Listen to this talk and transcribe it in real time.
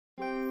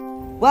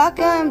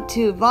Welcome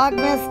to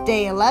Vlogmas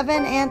day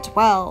 11 and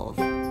 12.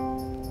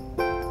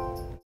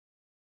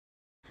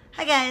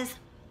 Hi guys.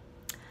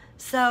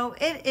 So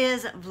it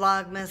is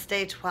Vlogmas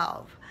day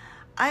 12.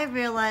 I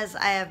realize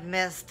I have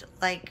missed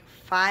like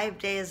 5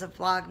 days of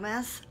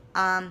Vlogmas.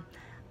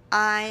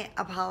 I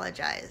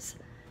apologize.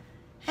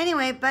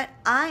 Anyway, but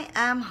I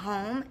am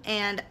home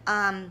and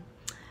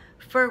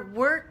for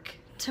work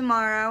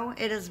tomorrow,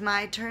 it is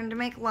my turn to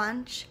make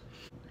lunch.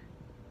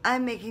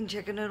 I'm making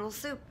chicken noodle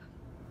soup.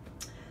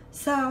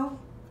 So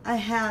I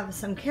have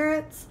some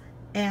carrots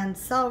and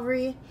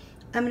celery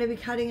I'm going to be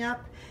cutting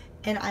up,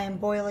 and I am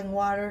boiling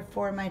water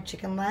for my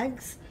chicken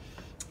legs.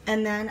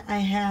 And then I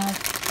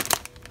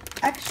have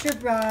extra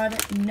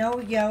broad, no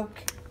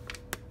yolk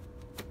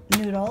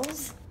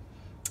noodles.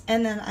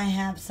 And then I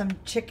have some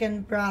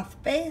chicken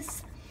broth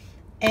base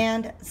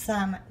and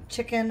some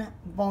chicken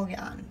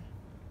bouillon.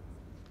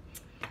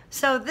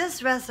 So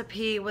this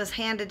recipe was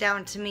handed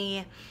down to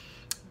me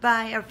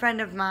by a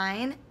friend of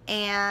mine,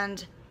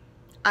 and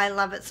I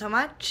love it so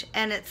much,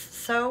 and it's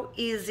so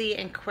easy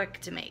and quick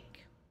to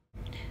make.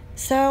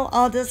 So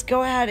I'll just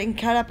go ahead and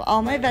cut up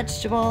all my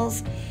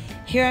vegetables.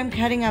 Here I'm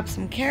cutting up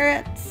some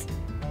carrots.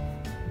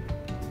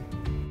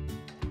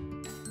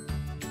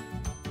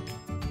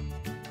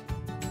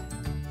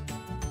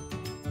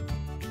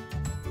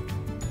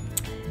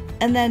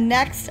 And then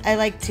next I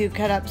like to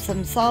cut up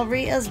some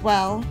celery as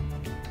well.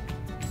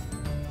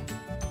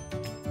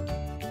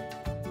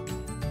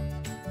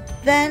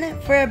 Then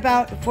for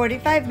about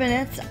 45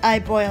 minutes, I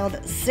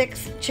boiled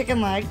 6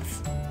 chicken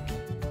legs.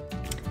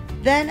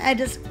 Then I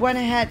just went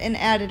ahead and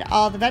added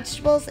all the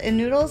vegetables and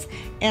noodles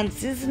and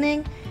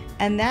seasoning,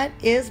 and that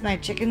is my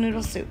chicken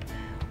noodle soup.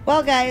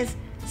 Well guys,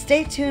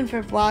 stay tuned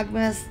for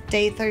Vlogmas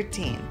day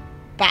 13.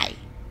 Bye.